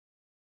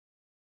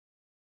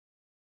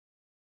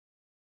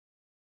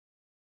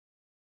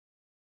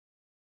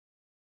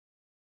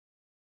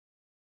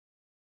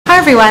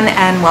everyone,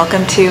 and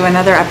welcome to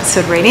another episode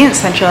of Radiant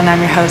Central, and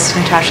I'm your host,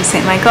 Natasha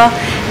St. Michael,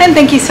 and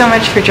thank you so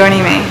much for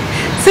joining me.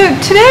 So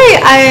today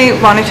I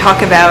want to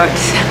talk about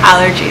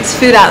allergies,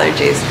 food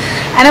allergies,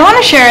 and I want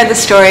to share the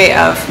story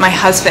of my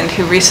husband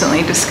who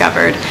recently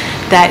discovered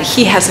that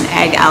he has an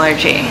egg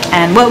allergy,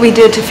 and what we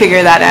did to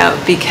figure that out,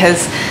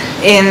 because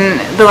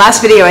in the last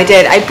video I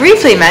did, I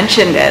briefly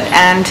mentioned it,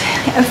 and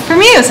for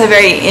me it was a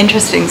very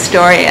interesting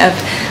story of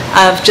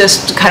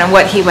just kind of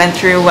what he went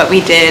through, what we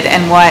did,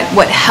 and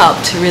what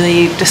helped to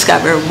really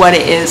discover what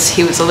it is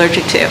he was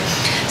allergic to.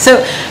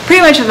 So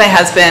pretty much with my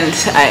husband,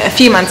 a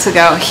few months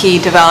ago, he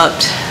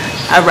developed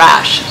a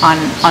rash on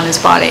his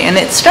body, and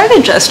it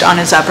started just on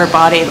his upper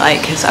body,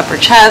 like his upper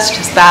chest,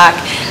 his back,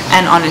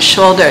 and on his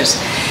shoulders.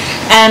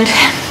 And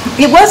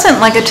it wasn't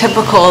like a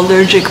typical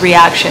allergic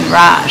reaction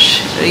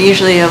rash.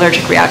 Usually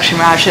allergic reaction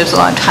rashes a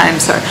lot of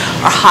times are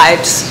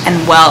hives and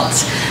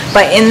welts.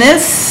 But in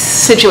this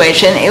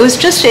situation, it was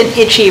just an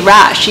itchy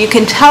rash. You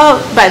can tell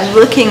by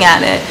looking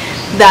at it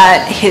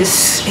that his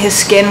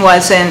skin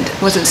wasn't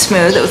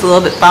smooth. It was a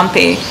little bit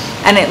bumpy,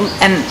 and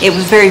it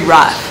was very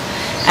rough.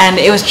 And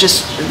it was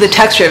just, the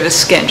texture of his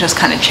skin just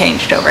kind of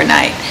changed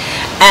overnight.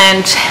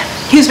 And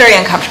he was very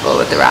uncomfortable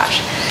with the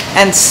rash.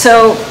 And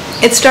so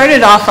it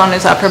started off on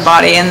his upper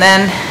body, and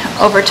then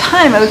over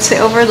time, I would say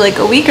over like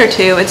a week or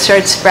two, it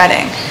started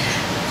spreading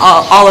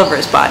all over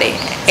his body,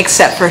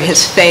 except for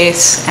his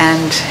face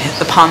and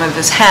the palm of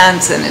his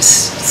hands and his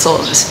sole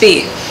of his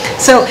feet.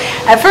 So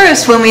at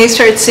first, when we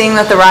started seeing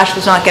that the rash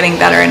was not getting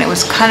better and it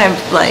was kind of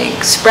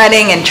like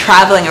spreading and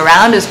traveling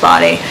around his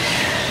body,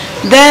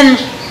 then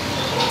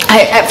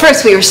at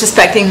first we were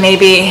suspecting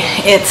maybe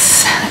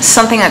it's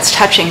something that's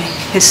touching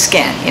his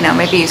skin. You know,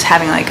 maybe he's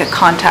having like a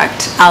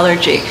contact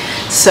allergy.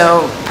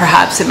 So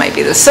perhaps it might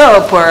be the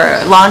soap or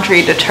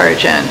laundry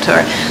detergent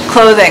or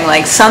clothing,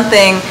 like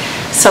something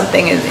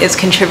is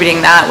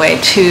contributing that way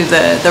to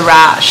the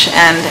rash.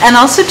 And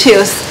also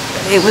too,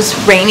 it was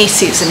rainy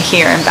season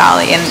here in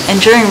Bali, and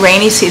during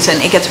rainy season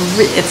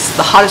it's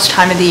the hottest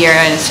time of the year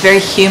and it's very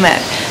humid.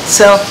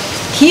 So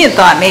he had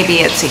thought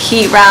maybe it's a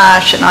heat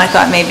rash, and I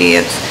thought maybe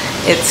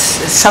it's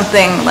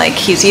something like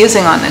he's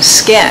using on his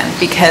skin,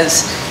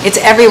 because it's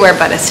everywhere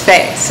but his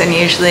face. And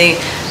usually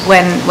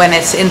when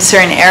it's in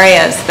certain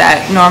areas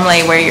that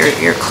normally where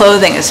your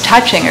clothing is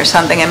touching or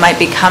something, it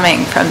might be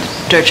coming from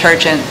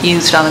detergent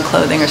used on the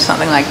clothing or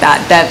something like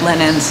that, bed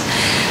linens.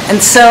 And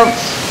so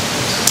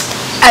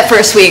at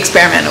first we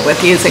experimented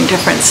with using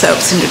different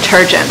soaps and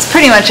detergents.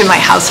 Pretty much in my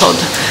household,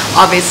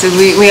 obviously,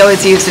 we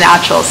always use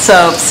natural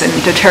soaps and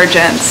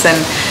detergents,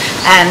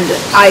 and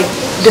I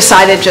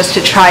decided just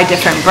to try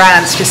different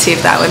brands to see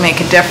if that would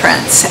make a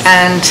difference,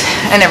 and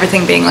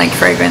everything being like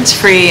fragrance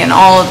free and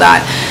all of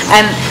that.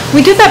 And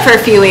we did that for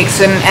a few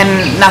weeks, and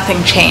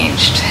nothing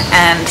changed,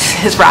 and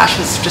his rash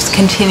was just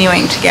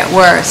continuing to get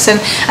worse. And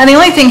the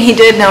only thing he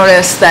did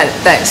notice that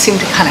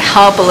seemed to kind of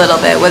help a little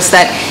bit was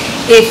that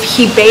if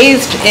he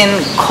bathed in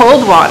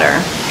cold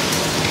water,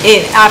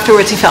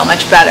 afterwards he felt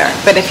much better.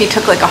 But if he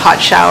took like a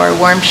hot shower,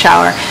 warm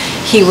shower,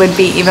 he would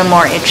be even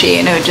more itchy,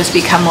 and it would just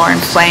become more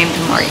inflamed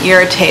and more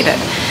irritated.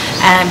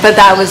 But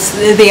that was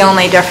the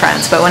only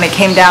difference. But when it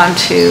came down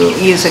to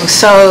using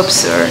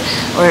soaps or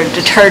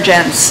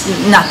detergents,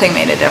 nothing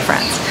made a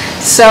difference.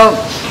 So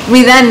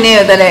we then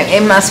knew that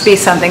it must be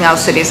something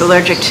else that he's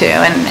allergic to,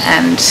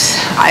 and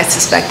I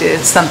suspected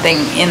it's something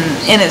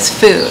in his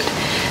food.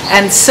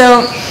 And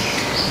so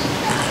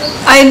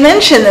I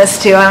mentioned this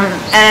to him,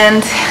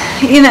 and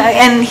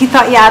and he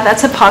thought, yeah,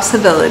 that's a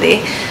possibility.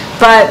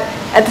 But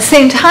at the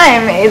same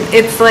time,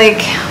 it's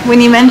like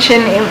when you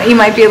mention you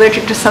might be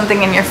allergic to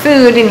something in your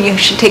food and you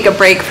should take a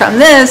break from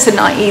this and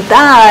not eat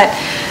that,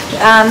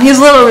 he's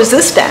a little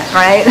resistant,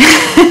 right?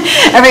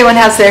 Everyone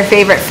has their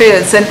favorite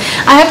foods, and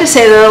I have to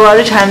say that a lot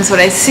of times what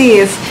I see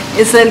is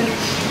that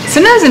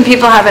sometimes when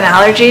people have an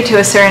allergy to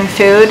a certain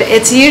food,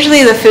 it's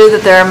usually the food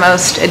that they're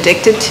most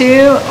addicted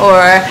to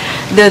or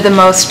they're the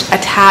most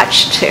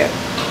attached to.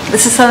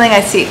 This is something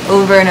I see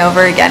over and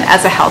over again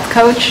as a health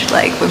coach,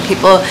 like when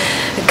people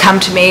come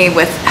to me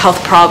with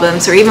health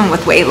problems or even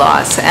with weight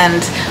loss.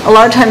 And a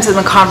lot of times in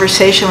the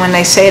conversation when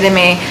they say to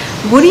me,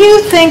 what do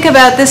you think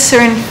about this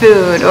certain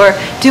food? Or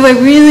do I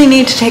really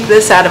need to take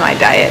this out of my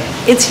diet?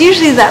 It's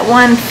usually that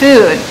one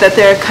food that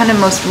they're kind of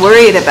most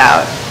worried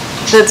about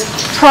that's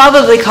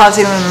probably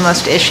causing them the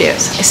most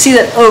issues. I see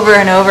that over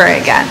and over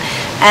again.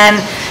 And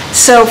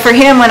so for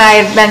him, when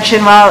I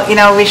mentioned, well,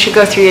 we should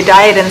go through your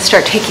diet and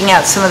start taking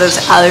out some of those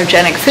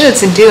allergenic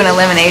foods and do an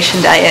elimination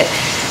diet,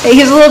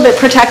 he's a little bit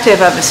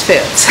protective of his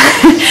foods.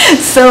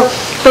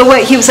 But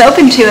what he was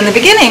open to in the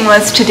beginning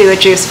was to do a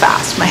juice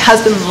fast. My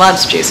husband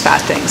loves juice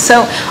fasting.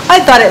 So I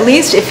thought at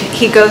least if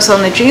he goes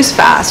on the juice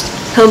fast,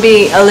 he'll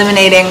be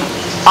eliminating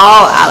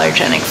all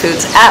allergenic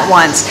foods at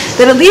once,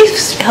 that at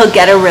least he'll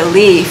get a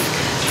relief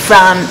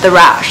from the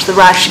rash. The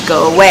rash should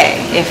go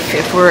away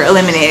if we're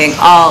eliminating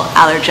all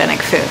allergenic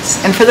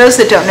foods. And for those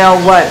that don't know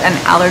what an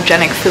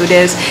allergenic food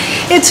is,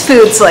 it's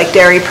foods like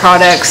dairy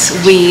products,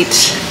 wheat,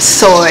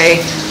 soy,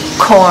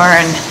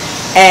 corn,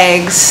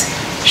 eggs,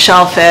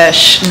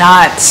 shellfish,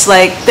 nuts.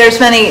 Like there's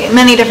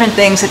many different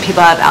things that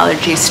people have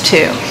allergies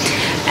to.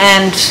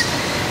 And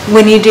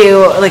when you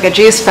do like a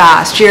juice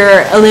fast,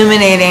 you're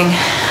eliminating,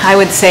 I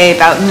would say,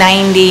 about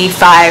 95%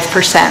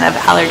 of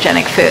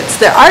allergenic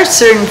foods. There are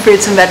certain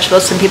fruits and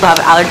vegetables some people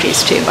have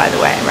allergies to, by the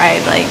way,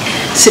 right? Like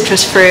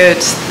citrus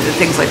fruits,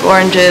 things like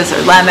oranges or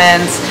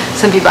lemons.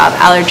 Some people have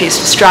allergies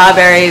to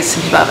strawberries.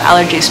 Some people have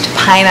allergies to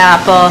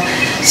pineapple.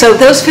 So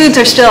those foods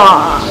are still,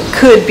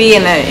 could be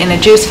in a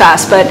juice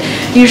fast, but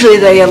usually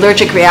the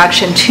allergic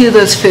reaction to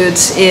those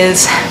foods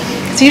is,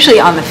 it's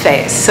usually on the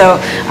face. So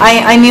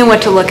I knew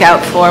what to look out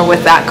for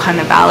with that kind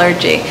of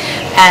allergy.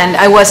 And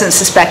I wasn't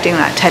suspecting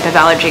that type of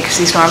allergy because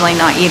he's normally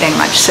not eating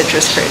much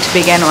citrus fruit to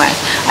begin with.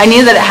 I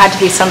knew that it had to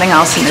be something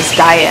else in his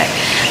diet.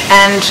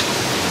 And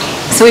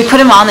so we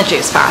put him on the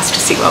juice fast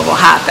to see what will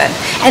happen.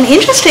 And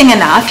interesting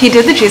enough, he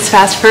did the juice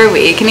fast for a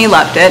week and he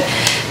loved it.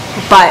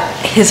 But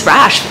his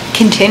rash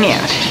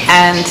continued.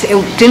 And it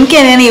didn't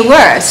get any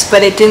worse,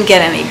 but it didn't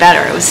get any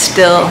better. It was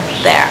still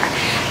there.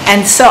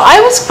 And so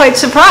I was quite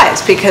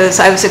surprised because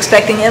I was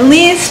expecting at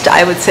least,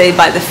 I would say,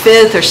 by the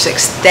 5th or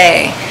 6th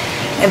day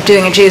of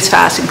doing a juice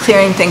fast and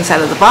clearing things out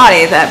of the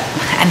body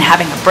and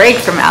having a break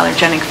from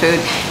allergenic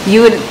food,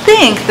 you would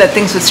think that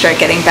things would start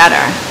getting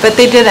better, but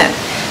they didn't.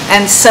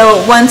 And so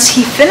once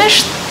he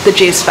finished the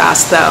juice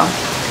fast, though,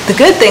 the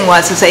good thing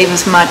was that he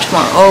was much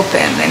more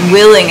open and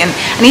willing and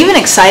even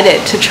excited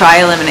to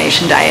try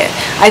elimination diet.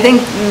 I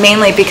think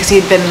mainly because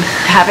he'd been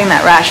having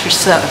that rash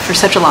for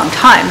such a long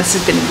time. This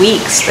has been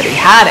weeks that he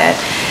had it,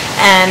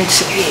 and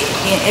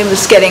it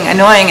was getting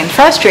annoying and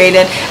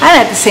frustrated, and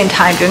at the same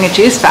time doing a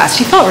juice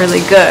fast, he felt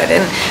really good.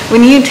 And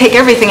when you take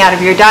everything out of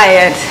your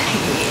diet,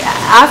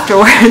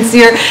 afterwards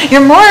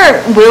you're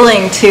more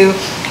willing to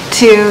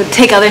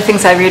take other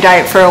things out of your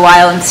diet for a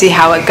while and see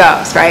how it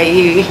goes, right?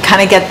 You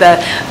kind of get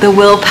the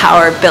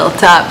willpower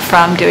built up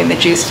from doing the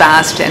juice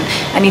fast,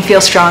 and you feel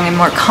strong and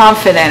more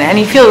confident, and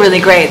you feel really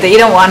great that you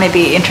don't want to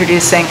be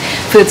introducing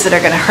foods that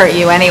are going to hurt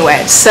you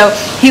anyway. So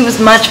he was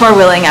much more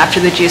willing after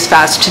the juice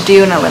fast to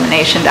do an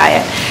elimination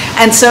diet.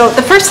 And so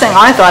the first thing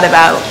I thought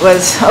about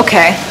was,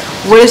 okay,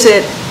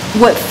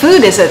 what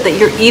food is it that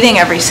you're eating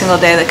every single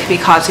day that could be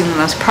causing the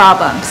most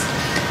problems?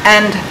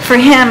 And for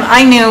him,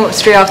 I knew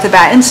straight off the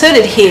bat, and so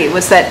did he,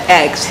 was that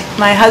eggs.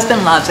 My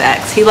husband loves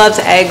eggs. He loves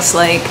eggs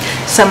like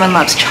someone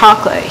loves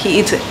chocolate. He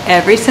eats it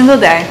every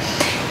single day,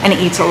 and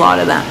he eats a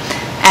lot of them.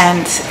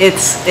 And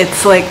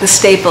it's like the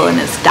staple in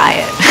his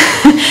diet.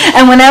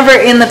 And whenever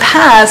in the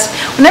past,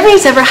 whenever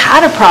he's ever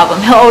had a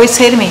problem, he'll always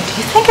say to me, "Do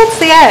you think it's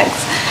the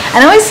eggs?" And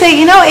I always say,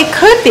 it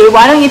could be.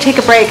 Why don't you take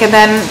a break? And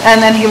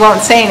then he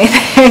won't say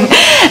anything.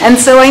 And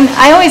so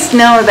I always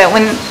know that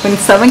when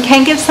someone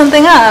can't give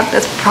something up,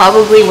 that's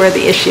probably where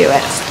the issue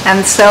is.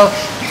 And so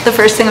the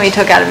first thing we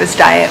took out of his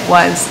diet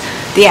was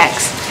the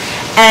eggs.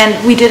 And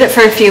we did it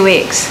for a few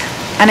weeks.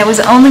 And it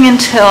was only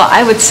until,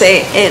 I would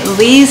say, at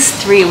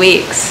least 3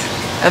 weeks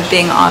of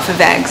being off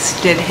of eggs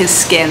did his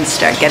skin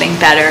start getting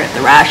better, the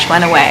rash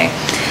went away,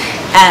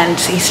 and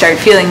he started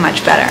feeling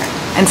much better.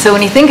 And so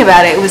when you think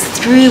about it, it was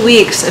 3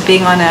 weeks of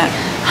being on a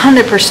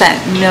 100%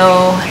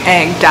 no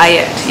egg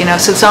diet.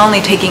 So it's not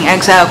only taking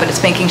eggs out, but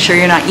it's making sure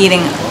you're not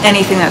eating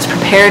anything that's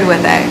prepared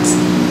with eggs.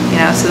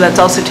 So that's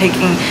also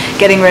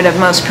getting rid of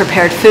most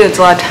prepared foods.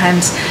 A lot of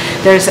times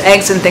there's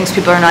eggs and things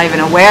people are not even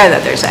aware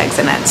that there's eggs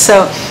in it.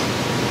 So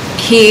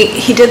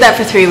he did that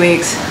for 3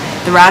 weeks.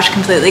 The rash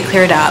completely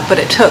cleared up, but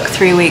it took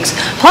 3 weeks,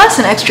 plus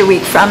an extra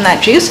week from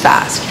that juice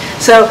fast.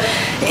 So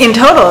in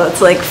total, it's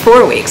like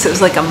 4 weeks. It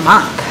was like a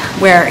month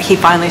where he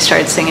finally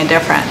started seeing a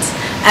difference.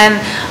 And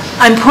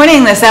I'm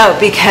pointing this out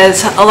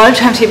because a lot of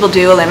times people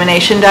do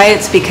elimination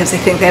diets because they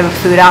think they have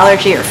a food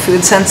allergy or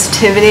food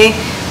sensitivity,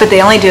 but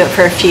they only do it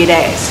for a few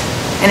days.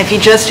 And if you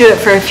just do it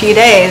for a few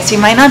days, you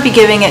might not be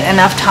giving it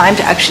enough time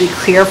to actually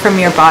clear from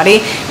your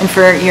body and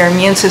for your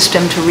immune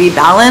system to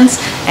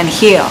rebalance and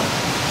heal.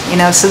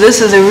 So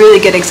this is a really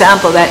good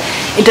example that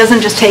it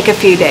doesn't just take a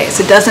few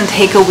days. It doesn't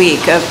take a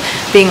week of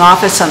being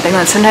off of something.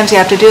 That sometimes you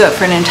have to do it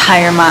for an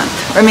entire month,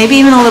 or maybe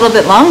even a little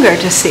bit longer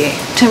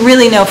to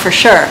really know for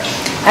sure.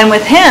 And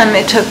with him,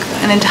 it took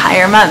an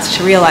entire month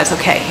to realize,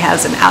 okay, he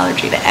has an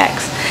allergy to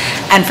eggs,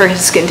 and for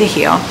his skin to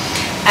heal.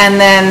 And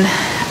then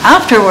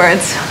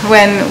afterwards,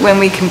 when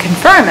we can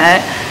confirm it,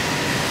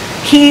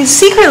 he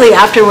secretly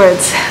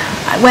afterwards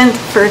went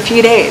for a few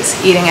days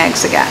eating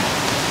eggs again.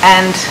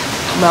 And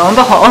lo and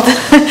behold,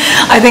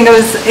 I think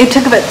it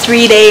took about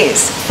 3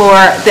 days for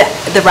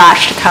the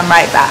rash to come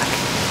right back.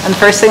 And the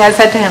first thing I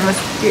said to him was,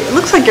 "It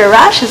looks like your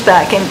rash is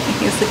back." And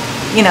he's like,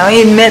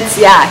 he admits,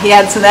 yeah, he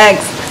had some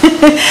eggs.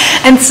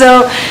 and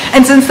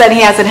since then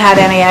he hasn't had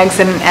any eggs,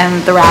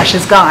 and the rash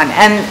is gone.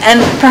 And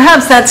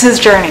perhaps that's his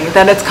journey,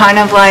 that it's kind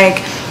of like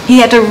he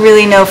had to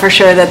really know for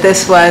sure that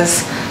this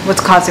was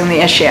what's causing the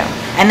issue.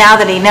 And now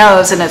that he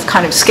knows, and it's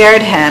kind of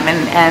scared him,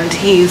 and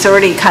he's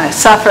already kind of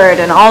suffered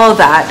and all of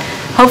that,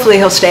 hopefully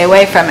he'll stay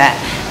away from it.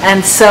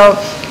 And so,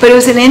 but it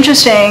was an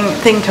interesting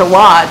thing to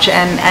watch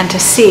and to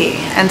see.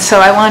 And so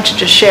I wanted to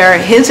just share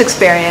his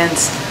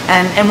experience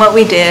and what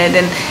we did,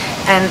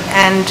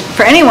 And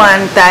for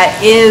anyone that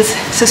is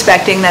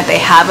suspecting that they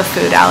have a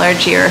food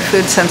allergy or a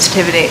food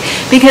sensitivity,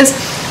 because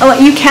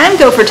you can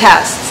go for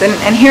tests,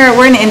 and here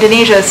we're in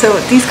Indonesia, so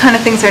these kind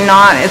of things are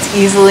not as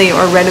easily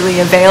or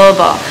readily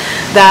available.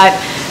 That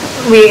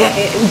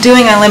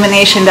doing an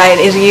elimination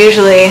diet is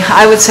usually,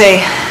 I would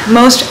say,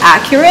 most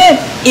accurate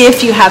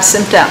if you have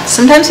symptoms.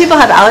 Sometimes people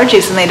have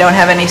allergies and they don't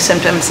have any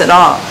symptoms at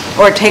all,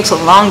 or it takes a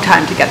long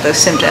time to get those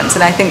symptoms,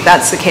 and I think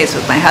that's the case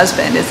with my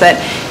husband, is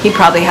that he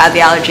probably had the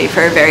allergy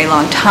for a very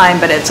long time,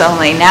 but it's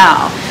only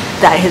now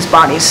that his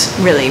body's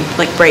really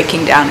like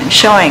breaking down and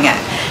showing it.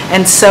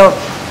 And so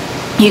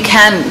you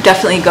can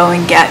definitely go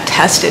and get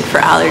tested for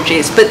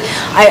allergies, but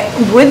I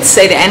would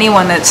say to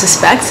anyone that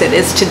suspects it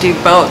is to do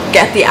both.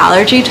 Get the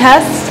allergy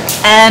test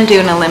and do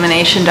an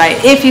elimination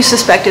diet if you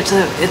suspect it's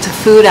a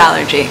food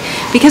allergy,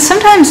 because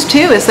sometimes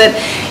too is that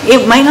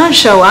it might not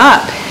show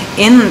up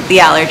in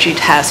the allergy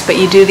test, but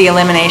you do the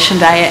elimination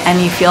diet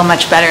and you feel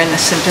much better and the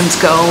symptoms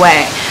go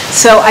away.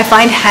 So I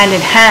find hand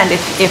in hand,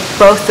 if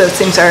both those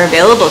things are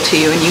available to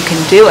you and you can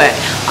do it,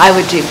 I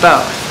would do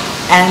both.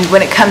 And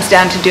when it comes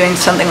down to doing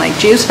something like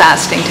juice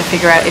fasting to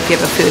figure out if you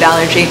have a food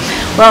allergy,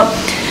 well,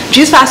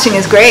 juice fasting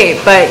is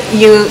great, but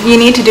you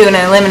need to do an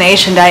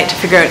elimination diet to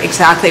figure out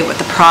exactly what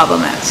the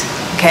problem is.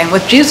 Okay, and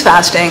with juice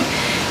fasting,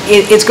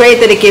 it's great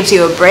that it gives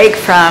you a break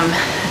from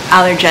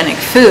allergenic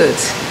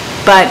foods,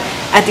 but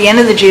at the end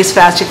of the juice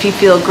fast, if you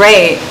feel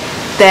great,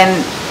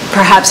 then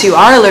perhaps you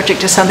are allergic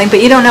to something,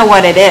 but you don't know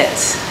what it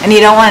is. And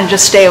you don't want to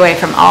just stay away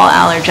from all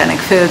allergenic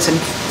foods and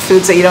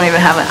foods that you don't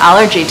even have an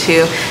allergy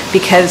to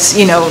because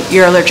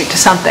you're allergic to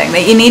something.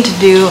 That you need to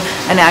do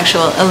an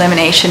actual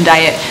elimination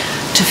diet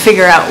to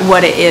figure out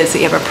what it is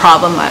that you have a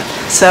problem with.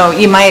 So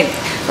you might,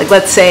 like,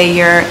 let's say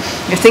you're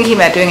thinking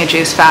about doing a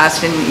juice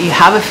fast and you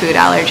have a food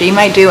allergy. You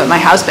might do what my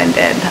husband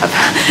did, of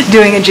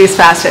doing a juice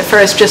fast at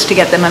first just to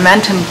get the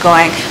momentum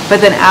going, but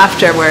then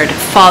afterward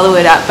follow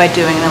it up by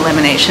doing an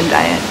elimination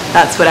diet.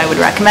 That's what I would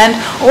recommend,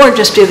 or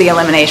just do the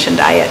elimination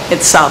diet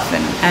itself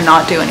and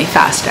not do any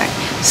fasting.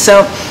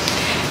 So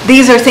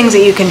these are things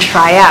that you can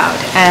try out,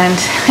 and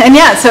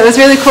yeah, so it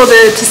was really cool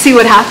to see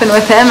what happened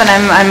with him, and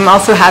I'm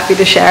also happy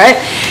to share it,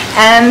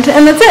 and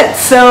that's it.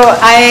 So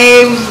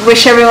I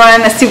wish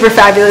everyone a super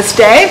fabulous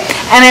day,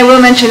 and I will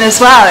mention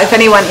as well, if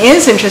anyone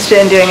is interested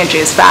in doing a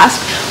juice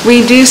fast, we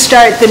do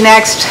start the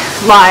next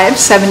live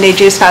 7-day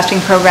juice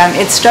fasting program.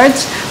 It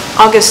starts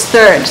August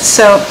 3rd,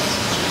 so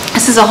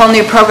this is a whole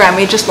new program.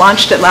 We just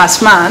launched it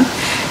last month,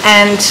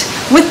 and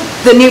with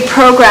the new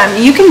program,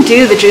 you can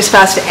do the juice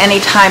fast at any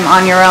time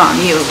on your own.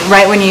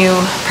 Right when you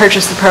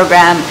purchase the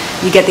program,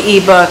 you get the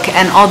ebook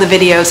and all the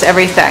videos,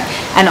 everything,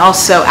 and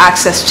also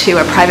access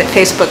to a private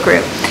Facebook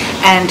group.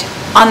 And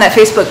on that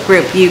Facebook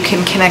group, you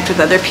can connect with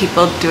other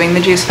people doing the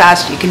juice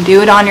fast. You can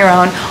do it on your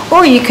own,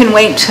 or you can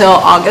wait till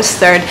August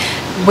 3rd,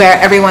 where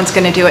everyone's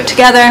going to do it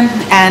together,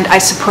 and I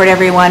support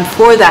everyone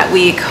for that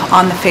week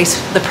on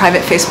the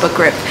private Facebook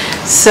group.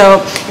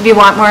 So if you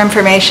want more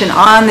information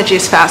on the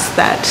juice fast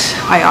that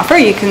I offer,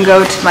 you can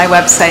go to my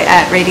website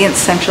at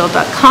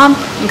radiancecentral.com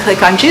and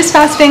click on juice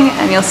fasting,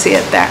 and you'll see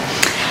it there.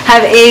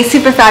 Have a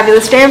super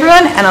fabulous day,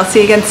 everyone, and I'll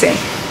see you again soon.